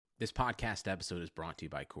This podcast episode is brought to you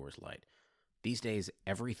by Coors Light. These days,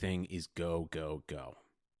 everything is go, go, go.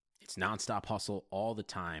 It's nonstop hustle all the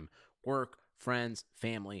time. Work, friends,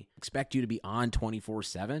 family, expect you to be on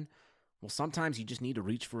 24/7. Well, sometimes you just need to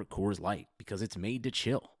reach for a Coors Light because it's made to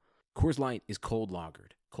chill. Coors Light is cold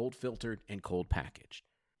lagered, cold filtered, and cold packaged.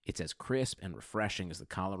 It's as crisp and refreshing as the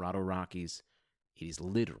Colorado Rockies. It is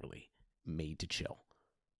literally made to chill.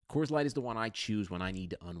 Coors Light is the one I choose when I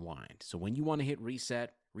need to unwind. So when you want to hit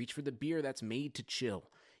reset, reach for the beer that's made to chill.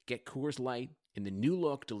 Get Coors Light in the new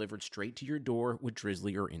look delivered straight to your door with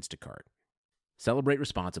Drizzly or Instacart. Celebrate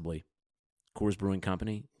responsibly. Coors Brewing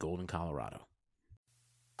Company, Golden, Colorado.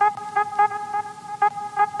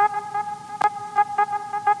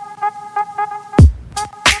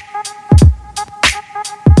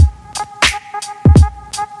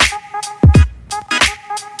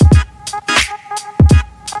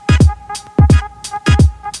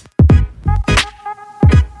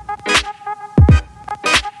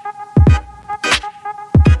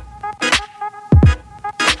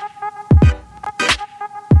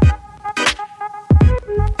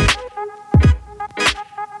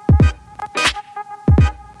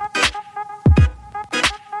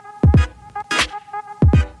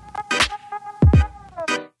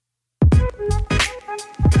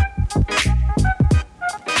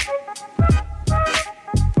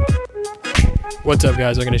 What's up,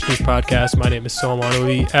 guys? Welcome to News Podcast. My name is Salman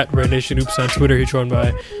Ali at Red Nation Oops on Twitter. He's joined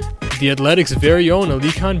by the Athletics' very own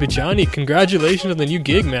Alikan Bijani. Congratulations on the new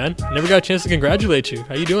gig, man. Never got a chance to congratulate you.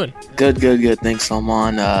 How you doing? Good. Thanks,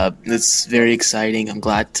 Salman. It's very exciting. I'm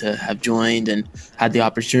glad to have joined and had the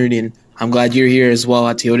opportunity, and I'm glad you're here as well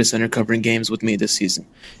at Toyota Center covering games with me this season.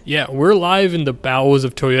 Yeah, we're live in the bowels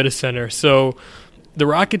of Toyota Center. So the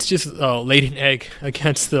Rockets just laid an egg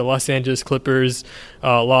against the Los Angeles Clippers,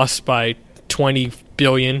 lost by 20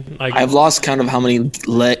 billion. I've lost count of how many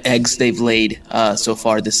eggs they've laid so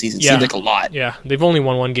far this season. Yeah. Seems like a lot. Yeah, they've only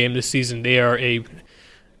won one game this season. They are I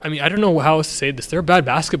don't know how else to say this. They're a bad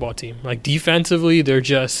basketball team. Like, defensively, they're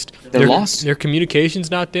lost. Their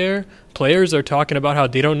communication's not there. Players are talking about how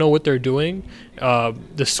they don't know what they're doing.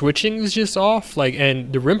 The switching is just off.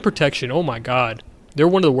 And the rim protection, oh my God. They're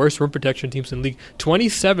one of the worst rim protection teams in the league.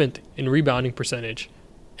 27th in rebounding percentage.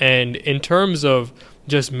 And in terms of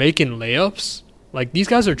just making layups, these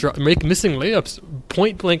guys are missing layups,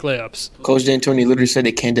 point-blank layups. Coach D'Antoni literally said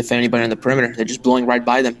they can't defend anybody on the perimeter. They're just blowing right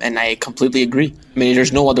by them, and I completely agree. I mean,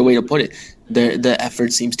 there's no other way to put it. The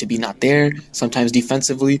effort seems to be not there, sometimes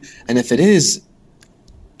defensively, and if it is,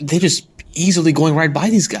 they're just easily going right by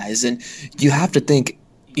these guys. And you have to think,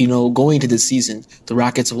 going into this season, the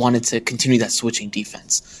Rockets wanted to continue that switching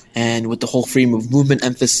defense. And with the whole freedom of movement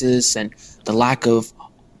emphasis and the lack of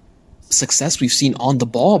success we've seen on the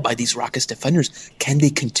ball by these Rockets defenders, can they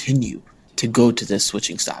continue to go to this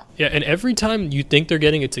switching style? Yeah, and every time you think they're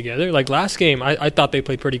getting it together, like last game, I thought they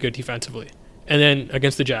played pretty good defensively, and then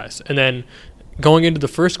against the Jazz, and then going into the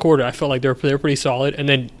first quarter, I felt like they were pretty solid, and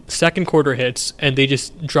then second quarter hits, and they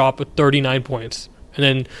just drop 39 points. And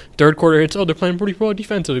then third quarter hits, they're playing pretty well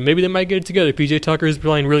defensively. Maybe they might get it together. PJ Tucker is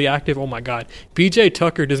playing really active. Oh, my God. PJ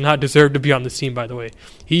Tucker does not deserve to be on this team, by the way.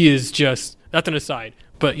 He is just – that's an aside.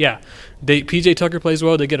 But, yeah, PJ Tucker plays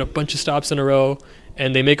well. They get a bunch of stops in a row,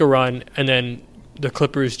 and they make a run. And then the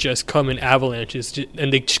Clippers just come in avalanches.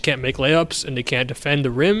 And they just can't make layups, and they can't defend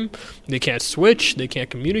the rim. They can't switch. They can't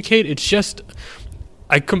communicate. It's just –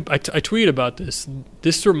 I tweeted about this.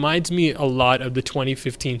 This reminds me a lot of the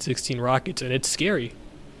 2015-16 Rockets, and it's scary.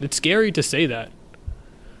 It's scary to say that.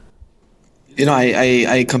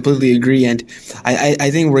 I completely agree, and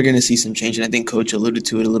I think we're going to see some change, and I think Coach alluded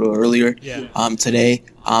to it a little earlier today.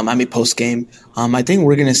 Post-game. I think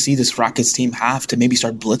we're going to see this Rockets team have to maybe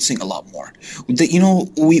start blitzing a lot more.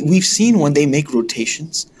 We've seen when they make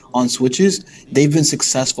rotations on switches, they've been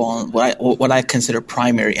successful on what I consider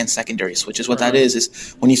primary and secondary switches. What that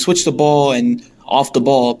is when you switch the ball and off the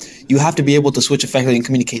ball, you have to be able to switch effectively and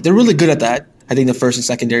communicate. They're really good at that, I think, the first and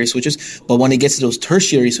secondary switches. But when it gets to those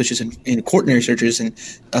tertiary switches and quaternary switches and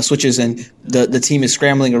the team is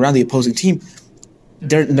scrambling around the opposing team,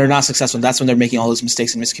 they're not successful. That's when they're making all those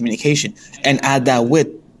mistakes and miscommunication. And add that with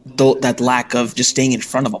that lack of just staying in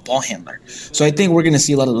front of a ball handler. So I think we're going to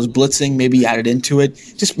see a lot of those blitzing maybe added into it.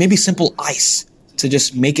 Just maybe simple ice to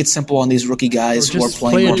just make it simple on these rookie guys who are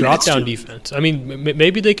playing more minutes. Play a drop-down defense. I mean,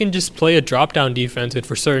 maybe they can just play a drop-down defense, and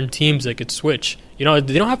for certain teams they could switch. They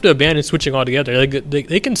don't have to abandon switching altogether.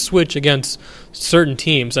 They can switch against certain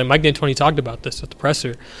teams. Like Mike D'Antoni talked about this at the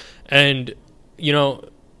presser. And,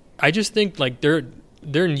 I just think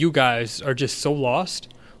their new guys are just so lost.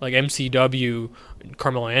 Like MCW,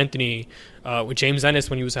 Carmelo Anthony, with James Ennis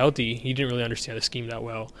when he was healthy, he didn't really understand the scheme that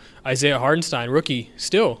well. Isaiah Hardenstein, rookie,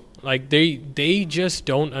 still. Like they just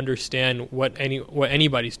don't understand what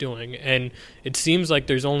anybody's doing, and it seems like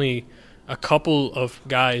there's only a couple of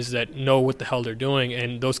guys that know what the hell they're doing,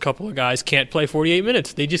 and those couple of guys can't play 48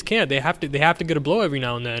 minutes. They just can't. They have to get a blow every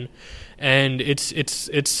now and then, and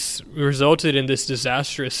it's resulted in this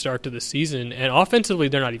disastrous start to the season. And offensively,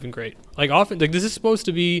 they're not even great. Like this is supposed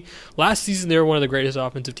to be last season. They were one of the greatest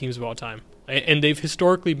offensive teams of all time, and they've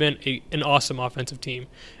historically been an awesome offensive team,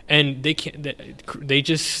 and they can't.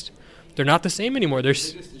 They're not the same anymore.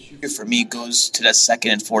 For me, goes to that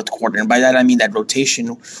second and fourth quarter, and by that I mean that rotation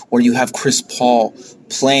where you have Chris Paul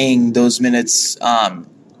playing those minutes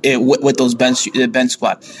with those bench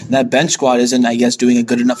squad. And that bench squad isn't, I guess, doing a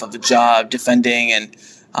good enough of a job defending and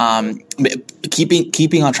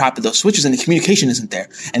keeping on track of those switches, and the communication isn't there.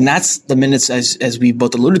 And that's the minutes, as we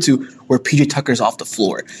both alluded to, where PJ Tucker's off the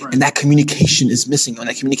floor, right. And that communication is missing. When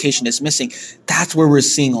that communication is missing, that's where we're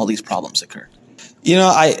seeing all these problems occur. I'm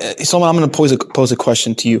going to pose a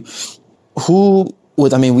question to you.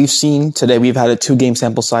 We've seen today, we've had a 2-game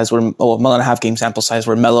sample size where, 1.5 game sample size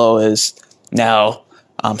where Melo is now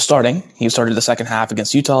starting. He started the second half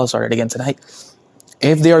against Utah, started again tonight.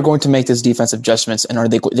 If they are going to make this defensive adjustments, and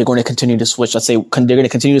they're going to continue to switch, let's say they're going to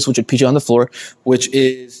continue to switch with PJ on the floor, which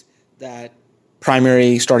is that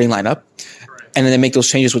primary starting lineup, and then they make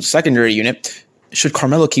those changes with the secondary unit, should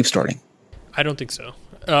Carmelo keep starting? I don't think so.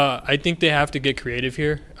 I think they have to get creative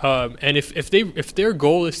here, and if their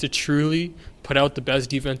goal is to truly put out the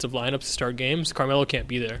best defensive lineups to start games, Carmelo can't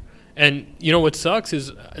be there. And you know what sucks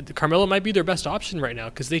is Carmelo might be their best option right now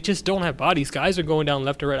because they just don't have bodies. Guys are going down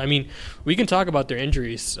left or right. I mean, we can talk about their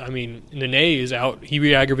injuries. I mean, Nene is out. He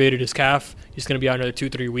re-aggravated his calf. He's going to be out another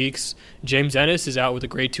 2-3 weeks. James Ennis is out with a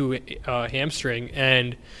grade 2 hamstring,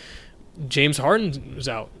 and James Harden is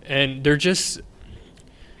out. And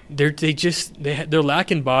they're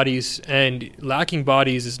lacking bodies, and lacking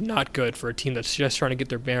bodies is not good for a team that's just trying to get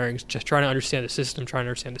their bearings, just trying to understand the system, trying to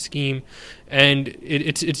understand the scheme, and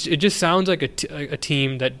it just sounds like a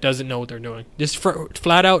team that doesn't know what they're doing, just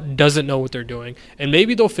flat out doesn't know what they're doing, and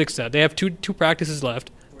maybe they'll fix that. They have two practices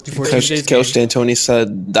left. Coach D'Antoni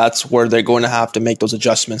said that's where they're going to have to make those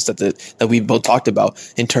adjustments that we both talked about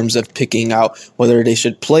in terms of picking out whether they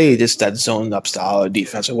should play that zone up style of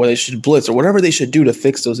defense or whether they should blitz or whatever they should do to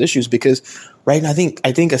fix those issues. Because right now,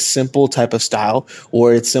 I think a simple type of style,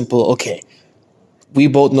 or it's simple. Okay, we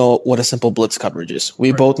both know what a simple blitz coverage is.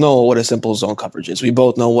 We both know what a simple zone coverage is. We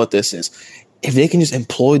both know what this is. If they can just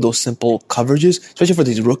employ those simple coverages, especially for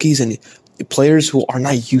these rookies and players who are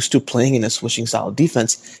not used to playing in a switching style of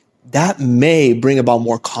defense, that may bring about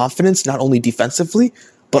more confidence, not only defensively,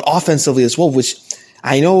 but offensively as well, which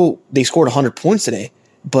I know they scored 100 points today,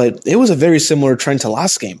 but it was a very similar trend to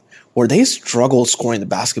last game where they struggled scoring the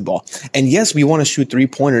basketball. And yes, we want to shoot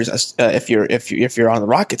 3-pointers if you're on the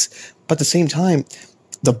Rockets, but at the same time,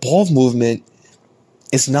 the ball movement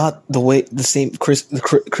is not the same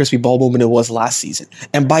crispy ball movement it was last season.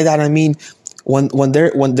 And by that I mean when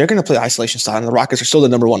they're going to play isolation style, and the Rockets are still the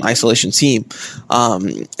number 1 isolation team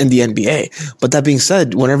in the NBA. But that being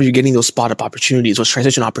said, whenever you're getting those spot up opportunities, those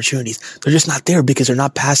transition opportunities, they're just not there because they're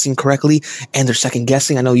not passing correctly and they're second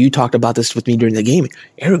guessing. I know you talked about this with me during the game.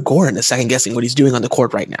 Eric Gordon is second guessing what he's doing on the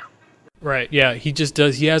court right now. Right, yeah, he just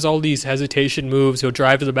does. He has all these hesitation moves. He'll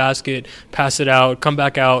drive to the basket, pass it out, come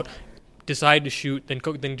back out, decide to shoot,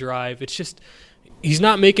 then drive. It's just he's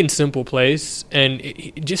not making simple plays, and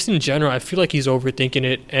just in general, I feel like he's overthinking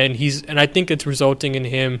it, and I think it's resulting in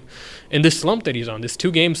him in this slump that he's on, this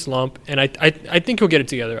 2-game slump, and I think he'll get it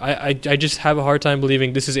together. I just have a hard time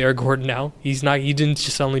believing this is Eric Gordon now. He didn't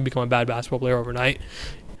just suddenly become a bad basketball player overnight.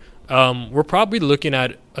 We're probably looking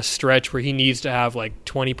at a stretch where he needs to have like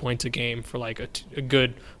 20 points a game for like a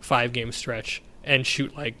good 5-game stretch and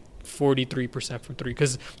shoot like 43% from 3,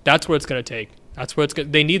 because that's what it's going to take. That's what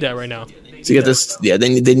they need that right now. To get this, they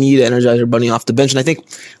need Energizer Bunny off the bench. And I think,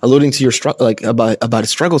 alluding to your about his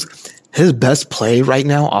struggles, his best play right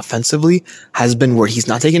now offensively has been where he's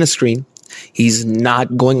not taking a screen, he's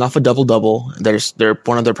not going off a double-double. They're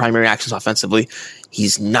one of their primary actions offensively.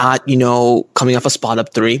 He's not, coming off a spot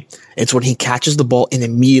up 3. It's when he catches the ball and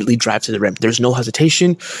immediately drives to the rim. There's no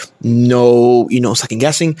hesitation, no, second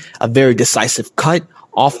guessing. A very decisive cut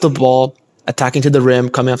off the ball, attacking to the rim,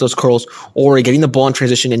 coming off those curls, or getting the ball in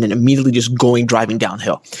transition and then immediately just driving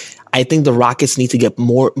downhill. I think the Rockets need to get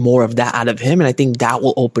more of that out of him, and I think that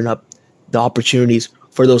will open up the opportunities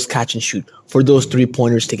for those catch and shoot, for those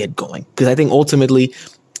 3-pointers to get going. Because I think ultimately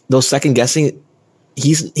those second guessing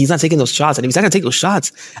he's not taking those shots. And if he's not going to take those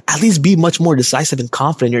shots, at least be much more decisive and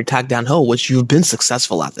confident in your attack downhill, which you've been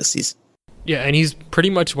successful at this season. Yeah, and he's pretty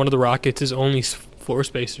much one of the Rockets' only floor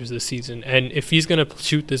spacers this season. And if he's going to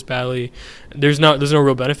shoot this badly, there's no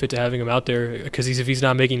real benefit to having him out there, because if he's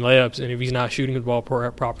not making layups and if he's not shooting the ball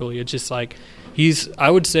properly, it's just like I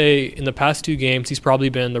would say in the past 2 games, he's probably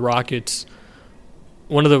been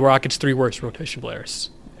one of the Rockets' 3 worst rotation players.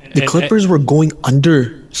 The Clippers were going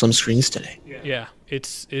under some screens today. Yeah,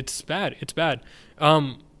 it's bad. It's bad.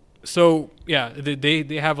 So yeah, they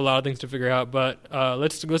have a lot of things to figure out. But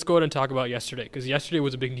let's go ahead and talk about yesterday, because yesterday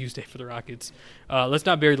was a big news day for the Rockets. Let's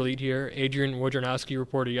not bury the lead here. Adrian Wojnarowski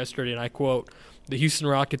reported yesterday, and I quote, "The Houston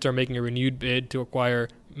Rockets are making a renewed bid to acquire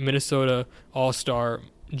Minnesota All-Star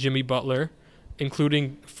Jimmy Butler,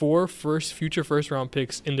 including 4 future first-round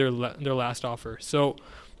picks in their last offer." So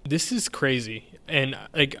this is crazy. And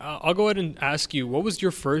like, I'll go ahead and ask you, what was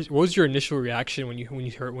your initial reaction when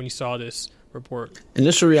you saw this report?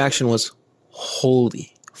 Initial reaction was,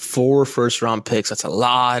 holy, 4 first-round picks. That's a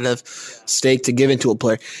lot of stake to give into a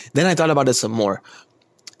player. Then I thought about it some more.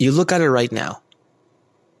 You look at it right now.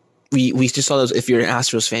 We just saw those. If you're an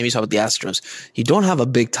Astros fan, you saw with the Astros. You don't have a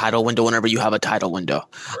big title window whenever you have a title window.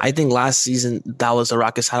 I think last season that was the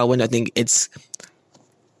Rockets title window. I think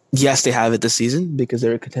yes, they have it this season because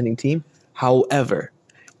they're a contending team. However,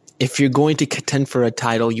 if you're going to contend for a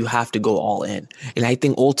title, you have to go all in. And I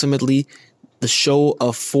think ultimately the show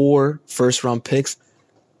of 4 first-round picks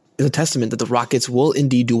is a testament that the Rockets will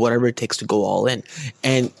indeed do whatever it takes to go all in.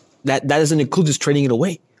 And that doesn't include just trading it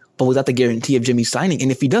away, but without the guarantee of Jimmy signing. And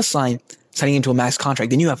if he does signing into a max contract,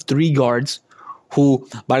 then you have 3 guards who,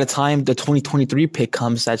 by the time the 2023 pick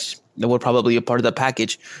comes, that would probably be a part of the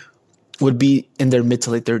package, would be in their mid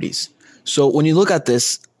to late 30s. So when you look at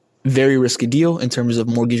this, very risky deal in terms of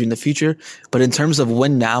mortgaging the future. But in terms of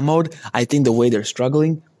win now mode, I think the way they're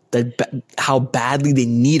struggling, how badly they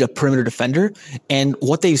need a perimeter defender, and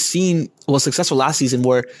what they've seen was successful last season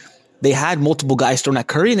where they had multiple guys thrown at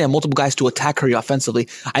Curry and they had multiple guys to attack Curry offensively.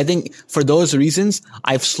 I think for those reasons,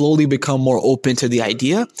 I've slowly become more open to the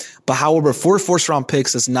idea. But however, 4 first-round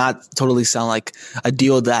picks does not totally sound like a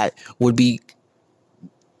deal that would be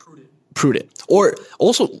prudent. Or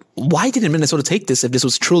also, why didn't Minnesota take this if this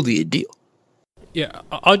was truly a deal? Yeah,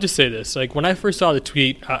 I'll just say this. Like, when I first saw the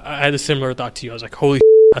tweet, I had a similar thought to you. I was like, holy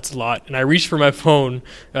that's a lot. And I reached for my phone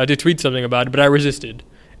to tweet something about it, but I resisted.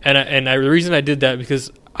 And the reason I did that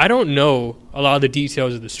because I don't know a lot of the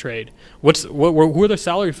details of this trade. Who are the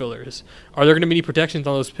salary fillers? Are there going to be any protections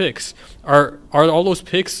on those picks? Are all those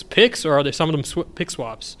picks, or are there some of them pick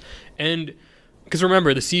swaps? And because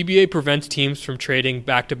remember, the CBA prevents teams from trading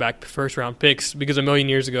back-to-back first-round picks because a million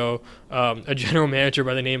years ago, a general manager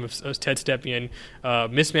by the name of Ted Stepien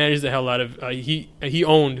mismanaged the hell out of he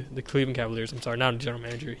owned the Cleveland Cavaliers. I'm sorry, not a general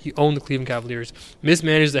manager. He owned the Cleveland Cavaliers,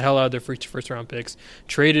 mismanaged the hell out of their first-round picks,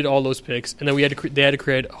 traded all those picks, and then they had to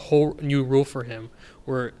create a whole new rule for him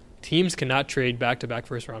where teams cannot trade back-to-back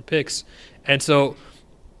first-round picks. And so,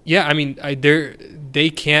 yeah, I mean, they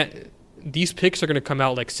can't. These picks are going to come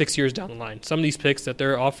out like 6 years down the line. Some of these picks that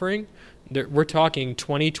they're offering, we're talking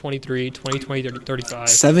 2023, 2020, 35.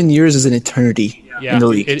 7 years is an eternity in the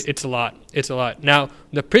league. It's a lot. It's a lot. Now,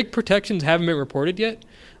 the pick protections haven't been reported yet,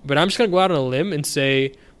 but I'm just going to go out on a limb and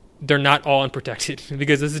say they're not all unprotected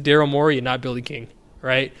because this is Daryl Morey and not Billy King,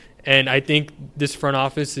 right? And I think this front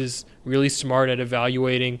office is really smart at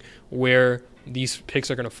evaluating where these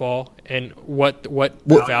picks are going to fall and what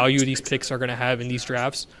value these picks are going to have in these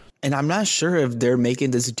drafts. And I'm not sure if they're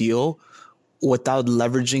making this deal without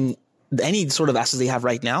leveraging any sort of assets they have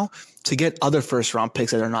right now to get other first-round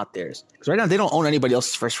picks that are not theirs. Because right now they don't own anybody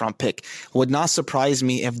else's first-round pick. Would not surprise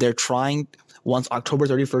me if they're trying once October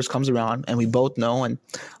 31st comes around, and we both know, and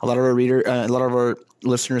a lot of our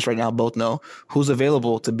listeners right now both know who's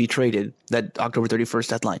available to be traded that October 31st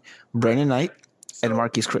deadline: Brandon Knight and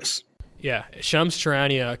Marquise Chris. Yeah, Shams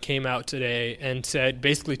Charania came out today and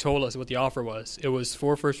basically told us what the offer was. It was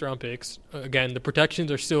 4 first-round picks. Again, the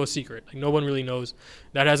protections are still a secret. Like, no one really knows.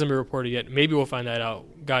 That hasn't been reported yet. Maybe we'll find that out.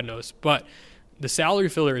 God knows. But the salary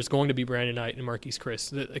filler is going to be Brandon Knight and Marquise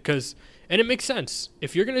Chris. And it makes sense.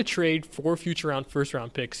 If you're going to trade 4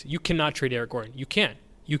 first-round picks, you cannot trade Eric Gordon. You can't.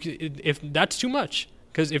 If that's too much.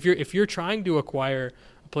 Because if you're trying to acquire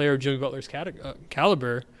a player of Jimmy Butler's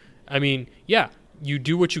caliber, I mean, yeah, you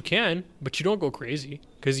do what you can, but you don't go crazy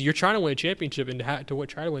because you're trying to win a championship, and try to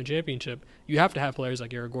win a championship, you have to have players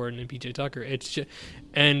like Eric Gordon and PJ Tucker.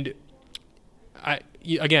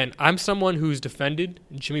 I'm someone who's defended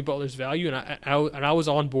Jimmy Butler's value, and I was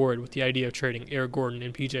on board with the idea of trading Eric Gordon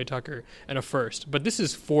and PJ Tucker and a first, but this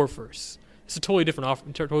is 4 firsts. It's a totally different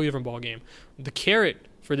offer, totally different ball game. The carrot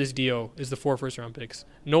for this deal is the 4 first-round picks.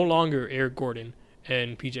 No longer Eric Gordon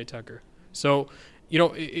and PJ Tucker. So,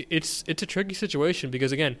 it's a tricky situation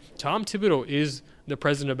because, again, Tom Thibodeau is the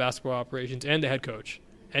president of basketball operations and the head coach.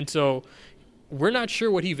 And so we're not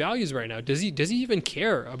sure what he values right now. Does he even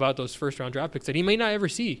care about those first-round draft picks that he may not ever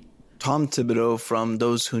see? Tom Thibodeau, from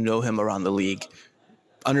those who know him around the league,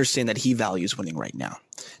 understand that he values winning right now.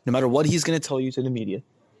 No matter what he's going to tell you to the media,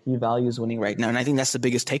 he values winning right now. And I think that's the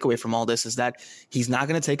biggest takeaway from all this is that he's not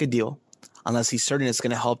going to take a deal unless he's certain it's going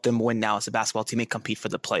to help them win now as a basketball team and compete for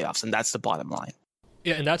the playoffs. And that's the bottom line.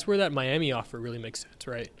 Yeah, and that's where that Miami offer really makes sense,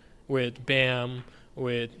 right? With Bam,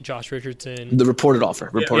 with Josh Richardson. The reported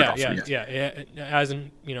offer. Yeah. It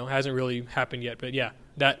hasn't really happened yet, but yeah,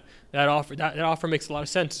 that offer makes a lot of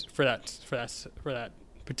sense for that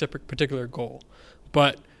particular goal.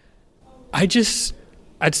 But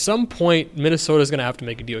at some point, Minnesota's going to have to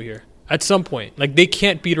make a deal here. At some point. Like, they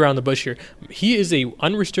can't beat around the bush here. He is a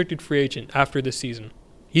unrestricted free agent after this season.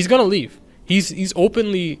 He's going to leave. He's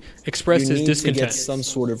openly expressed his discontent. You need to get some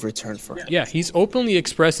sort of return for him. Yeah, he's openly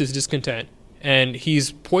expressed his discontent, and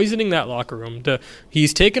he's poisoning that locker room.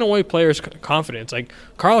 He's taken away players' confidence. Like,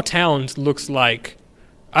 Karl Towns looks like...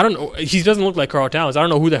 I don't know. He doesn't look like Karl Towns. I don't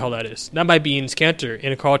know who the hell that is. That might be Enes Kanter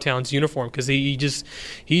in a Karl Towns uniform because he just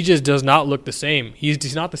does not look the same.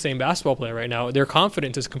 He's not the same basketball player right now. Their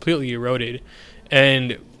confidence is completely eroded,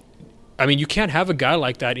 and I mean you can't have a guy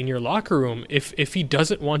like that in your locker room if he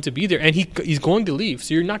doesn't want to be there, and he's going to leave.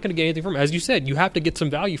 So you're not going to get anything from him. As you said, you have to get some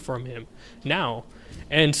value from him now.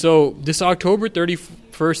 And so this October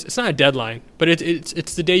 31st, it's not a deadline, but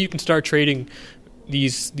it's the day you can start trading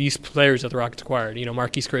these players that the Rockets acquired,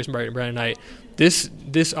 Marquise Chriss and Brandon Knight. This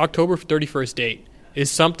October 31st date is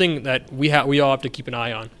something that we all have to keep an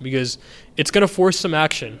eye on because it's going to force some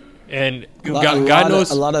action. And God knows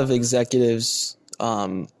a lot of executives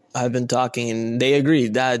have been talking, and they agree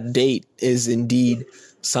that date is indeed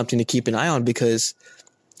something to keep an eye on because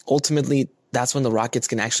ultimately that's when the Rockets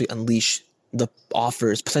can actually unleash the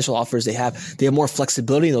potential offers they have. They have more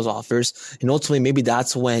flexibility in those offers, and ultimately maybe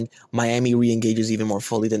that's when Miami re-engages even more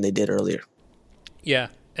fully than they did earlier. Yeah,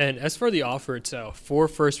 and as for the offer itself, 4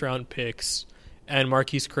 first-round picks and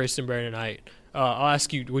Marquise Chriss and Brandon Knight, I'll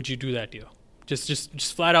ask you, would you do that deal?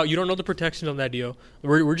 Just flat out, you don't know the protections on that deal.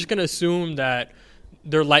 We're just going to assume that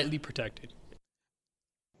they're lightly protected.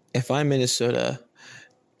 If I'm Minnesota,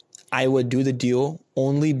 I would do the deal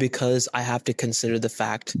only because I have to consider the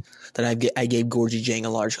fact that I gave Gorgui Dieng a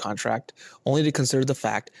large contract, only to consider the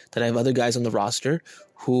fact that I have other guys on the roster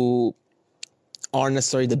who aren't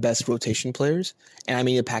necessarily the best rotation players, and I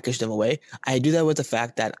need to package them away. I do that with the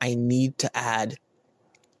fact that I need to add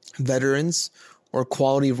veterans or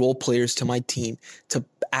quality role players to my team to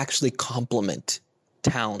actually complement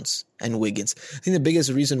Towns and Wiggins. I think the biggest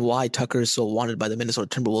reason why Tucker is so wanted by the Minnesota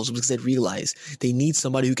Timberwolves is because they realize they need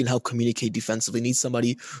somebody who can help communicate defensively, need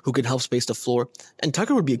somebody who can help space the floor. And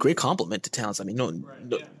Tucker would be a great complement to Towns. I mean,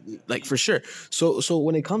 like for sure. So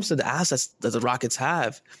when it comes to the assets that the Rockets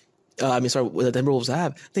have, what the Timberwolves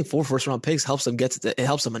have, I think 4 first-round picks helps them it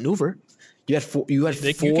helps them maneuver. You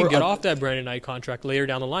can get off that Brandon Knight contract later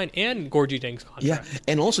down the line and Gorgui Dieng's contract. Yeah,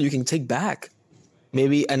 and also you can take back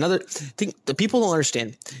maybe another thing that people don't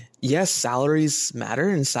understand. Yes, salaries matter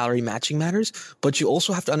and salary matching matters, but you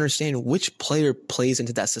also have to understand which player plays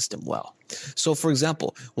into that system well. So, for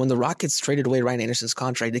example, when the Rockets traded away Ryan Anderson's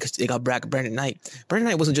contract because they got back Brandon Knight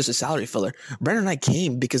wasn't just a salary filler. Brandon Knight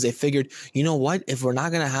came because they figured, you know what, if we're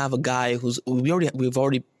not going to have a guy we've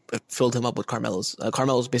already filled him up with Carmelo's.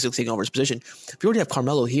 Carmelo's basically taking over his position. If we already have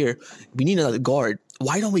Carmelo here, we need another guard.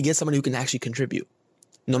 Why don't we get somebody who can actually contribute?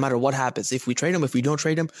 No matter what happens, if we trade him, if we don't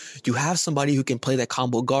trade him, you have somebody who can play that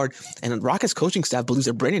combo guard. And the Rockets coaching staff believes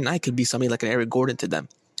that Brandon Knight could be somebody like an Eric Gordon to them.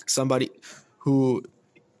 Somebody who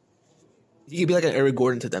he could be like an Eric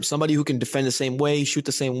Gordon to them. Somebody who can defend the same way, shoot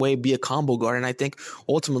the same way, be a combo guard. And I think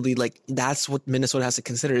ultimately, like, that's what Minnesota has to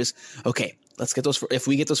consider is, okay, let's get those. If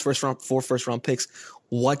we get those 4 first-round picks,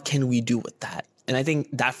 what can we do with that? And I think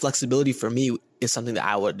that flexibility for me is something that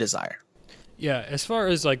I would desire. Yeah, as far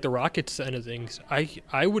as like the Rockets end of things,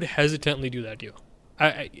 I would hesitantly do that deal,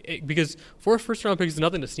 because 4 first-round picks is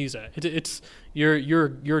nothing to sneeze at. It's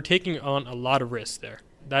you're taking on a lot of risks there.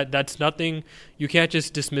 That's nothing. You can't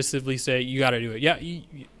just dismissively say you got to do it. Yeah,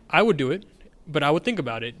 I would do it, but I would think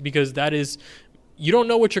about it because you don't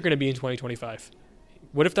know what you're going to be in 2025.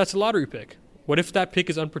 What if that's a lottery pick? What if that pick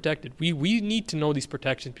is unprotected? We need to know these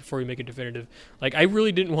protections before we make a definitive. Like, I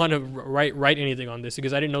really didn't want to write anything on this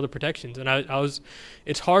because I didn't know the protections, and I was.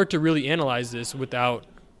 It's hard to really analyze this without.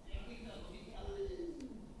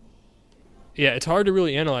 Yeah, it's hard to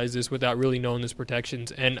really analyze this without really knowing these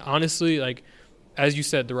protections. And honestly, like, as you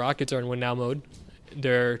said, the Rockets are in win-now mode.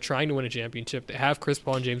 They're trying to win a championship. They have Chris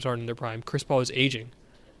Paul and James Harden in their prime. Chris Paul is aging.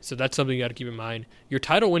 So that's something you got to keep in mind. Your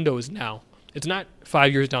title window is now. It's not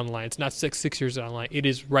 5 years down the line. It's not six years down the line. It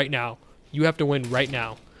is right now. You have to win right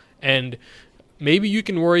now. And maybe you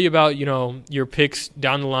can worry about, your picks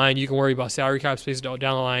down the line. You can worry about salary cap space down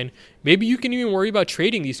the line. Maybe you can even worry about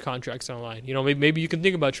trading these contracts down the line. Maybe you can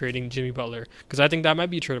think about trading Jimmy Butler, because I think that might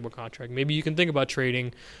be a tradable contract. Maybe you can think about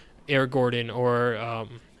trading Eric Gordon, or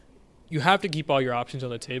you have to keep all your options on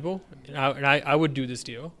the table. And I would do this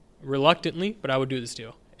deal reluctantly, but I would do this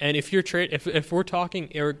deal. And if we're talking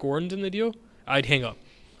Eric Gordon's in the deal, I'd hang up.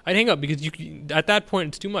 Because at that point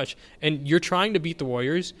it's too much. And you're trying to beat the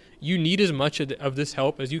Warriors. You need as much of this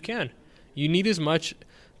help as you can. You need as much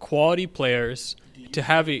quality players to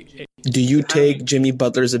have a. Do you take Jimmy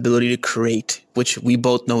Butler's ability to create, which we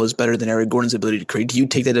both know is better than Eric Gordon's ability to create? Do you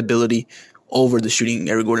take that ability over the shooting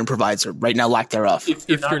Eric Gordon provides, or right now lack thereof? If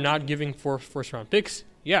you're not giving 4 first-round picks,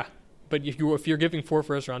 yeah. But if you're giving 4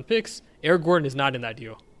 first-round picks, Eric Gordon is not in that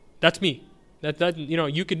deal. That's me. That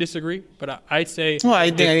you could disagree, but I'd say. Well,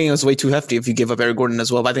 I think it was way too hefty if you give up Eric Gordon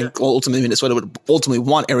as well. But I think ultimately Minnesota would ultimately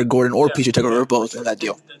want Eric Gordon or PJ Tucker or both in that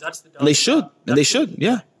deal. And they should.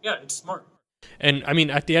 Yeah. Yeah, it's smart. And I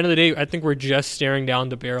mean, at the end of the day, I think we're just staring down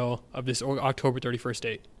the barrel of this October 31st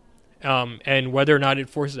date, and whether or not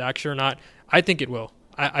it forces action or not, I think it will.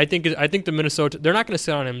 I think the Minnesota, they're not going to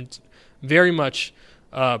sit on him very much.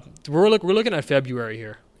 We're looking at February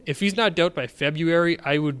here. If he's not dealt by February,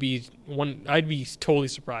 I'd be totally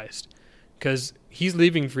surprised, because he's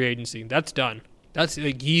leaving free agency. That's done. That's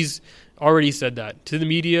like, he's already said that to the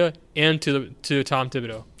media and to Tom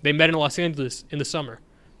Thibodeau. They met in Los Angeles in the summer,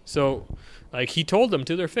 so like he told them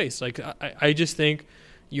to their face. Like I just think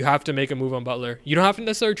you have to make a move on Butler. You don't have to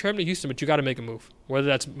necessarily trade him to Houston, but you got to make a move. Whether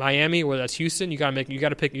that's Miami, whether that's Houston, you got to make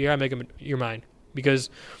him your mind, because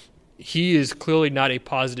he is clearly not a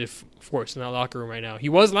positive force in that locker room right now. He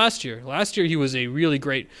was last year. Last year he was a really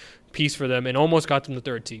great piece for them and almost got them the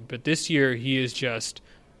third seed. But this year he's just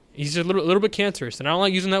a little bit cancerous. And I don't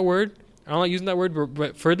like using that word.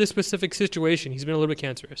 But for this specific situation, he's been a little bit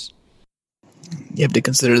cancerous. You have to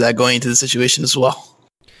consider that going into the situation as well.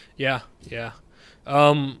 Yeah.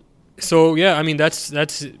 So yeah, I mean that's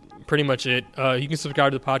pretty much it. You can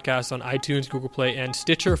subscribe to the podcast on iTunes, Google Play, and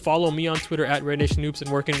Stitcher. Follow me on Twitter at RedNationHoops, and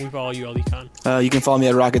where can we follow you, Ali Khan? You can follow me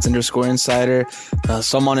at Rockets_Insider.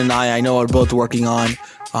 Someone and I know, are both working on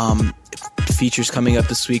features coming up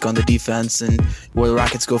this week on the defense and where the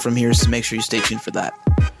Rockets go from here, so make sure you stay tuned for that.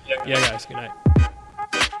 Yeah, guys. Good night.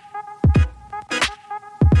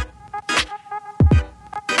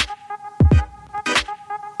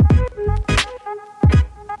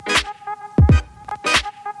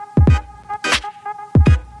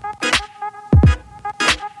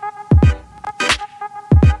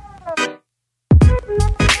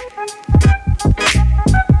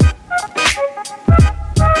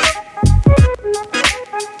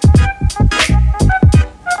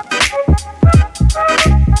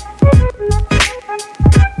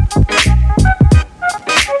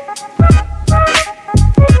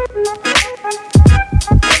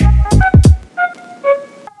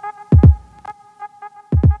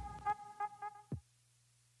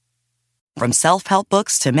 From self-help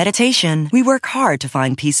books to meditation, we work hard to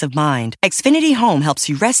find peace of mind. Xfinity Home helps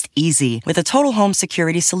you rest easy with a total home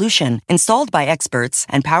security solution. Installed by experts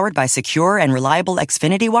and powered by secure and reliable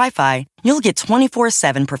Xfinity Wi-Fi, you'll get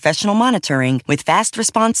 24/7 professional monitoring with fast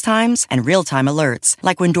response times and real-time alerts,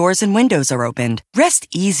 like when doors and windows are opened. Rest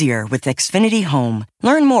easier with Xfinity Home.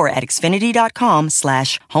 Learn more at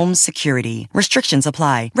xfinity.com/home security. Restrictions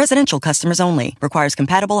apply. Residential customers only. Requires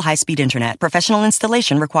compatible high-speed internet. Professional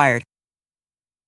installation required.